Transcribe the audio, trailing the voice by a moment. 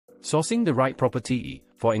Sourcing the right property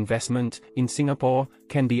for investment in Singapore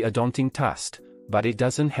can be a daunting task, but it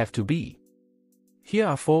doesn't have to be. Here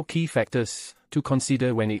are 4 key factors to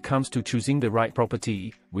consider when it comes to choosing the right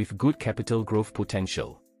property with good capital growth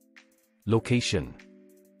potential. Location.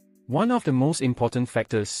 One of the most important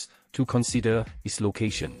factors to consider is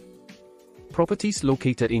location. Properties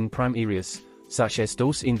located in prime areas, such as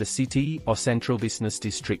those in the city or central business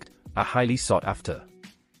district, are highly sought after.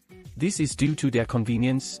 This is due to their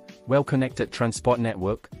convenience, well-connected transport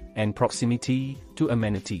network, and proximity to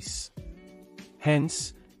amenities.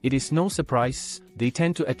 Hence, it is no surprise they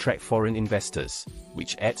tend to attract foreign investors,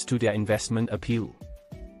 which adds to their investment appeal.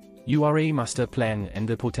 URA Master Plan and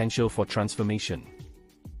the potential for transformation.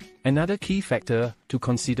 Another key factor to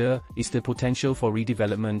consider is the potential for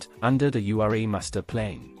redevelopment under the URA Master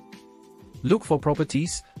Plan. Look for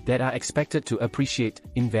properties that are expected to appreciate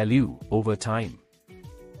in value over time,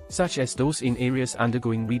 such as those in areas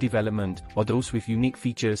undergoing redevelopment or those with unique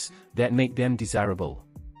features that make them desirable.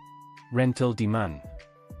 Rental demand.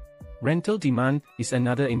 Rental demand is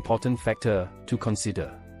another important factor to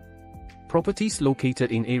consider. Properties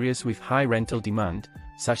located in areas with high rental demand,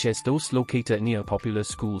 such as those located near popular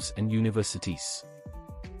schools and universities,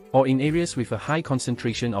 or in areas with a high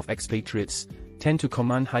concentration of expatriates, tend to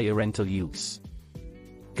command higher rental yields.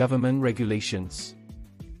 Government regulations.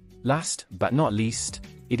 Last but not least,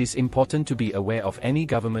 it is important to be aware of any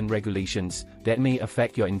government regulations that may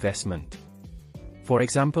affect your investment. For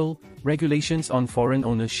example, regulations on foreign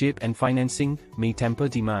ownership and financing may temper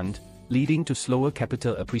demand, leading to slower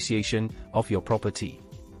capital appreciation of your property.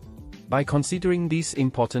 By considering these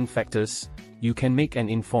important factors, you can make an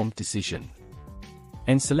informed decision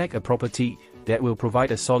and select a property that will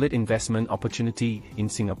provide a solid investment opportunity in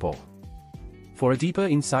Singapore. For a deeper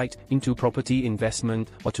insight into property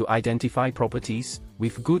investment or to identify properties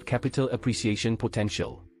with good capital appreciation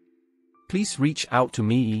potential, please reach out to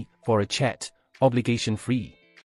me for a chat, obligation-free.